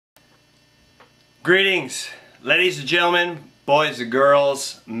Greetings, ladies and gentlemen, boys and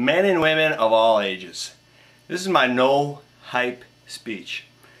girls, men and women of all ages. This is my no hype speech.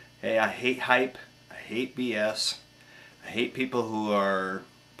 Hey, I hate hype, I hate BS, I hate people who are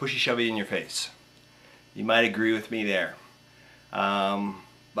pushy-shovey in your face. You might agree with me there. But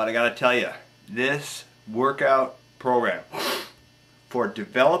I gotta tell you, this workout program for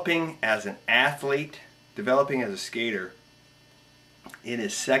developing as an athlete, developing as a skater, it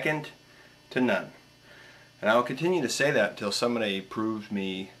is second to none. And I will continue to say that until somebody proves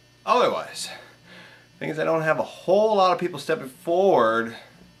me otherwise. The thing is, I don't have a whole lot of people stepping forward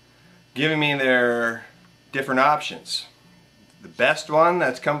giving me their different options. The best one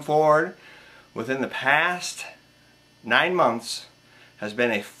that's come forward within the past 9 months has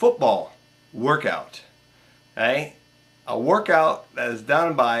been a football workout. Okay? A workout that is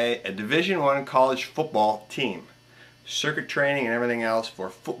done by a Division I college football team. Circuit training and everything else for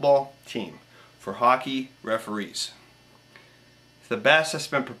a football team, for hockey referees. It's the best that's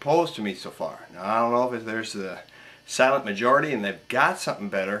been proposed to me so far. Now, I don't know if there's the silent majority and they've got something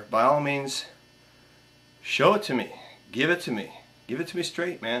better. By all means, show it to me. Give it to me. Give it to me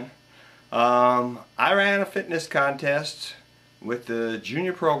straight, man. I ran a fitness contest with the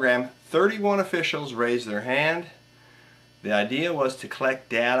junior program. 31 officials raised their hand. The idea was to collect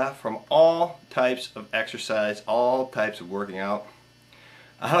data from all types of exercise, all types of working out.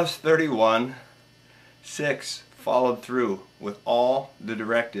 Out of 31, 6 followed through with all the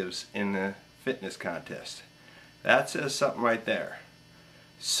directives in the fitness contest. That says something right there.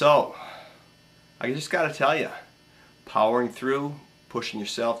 So, I just got to tell you, powering through, pushing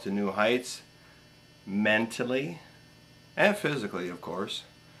yourself to new heights, mentally and physically, of course,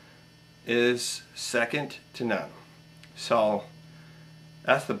 is second to none. So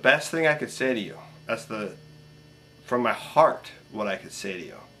that's the best thing I could say to you. That's from my heart, what I could say to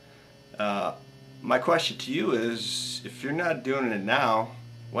you. My question to you is, if you're not doing it now,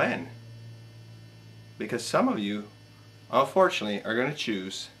 when? Because some of you, unfortunately, are going to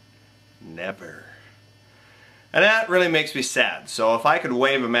choose never. And that really makes me sad. So if I could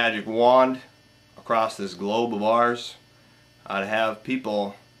wave a magic wand across this globe of ours, I'd have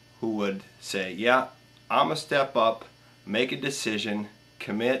people who would say, yeah, I'm going to step up, make a decision,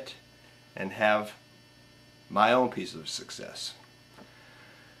 commit, and have my own piece of success.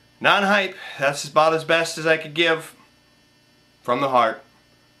 Non-hype, that's about as best as I could give from the heart.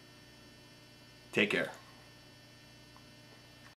 Take care.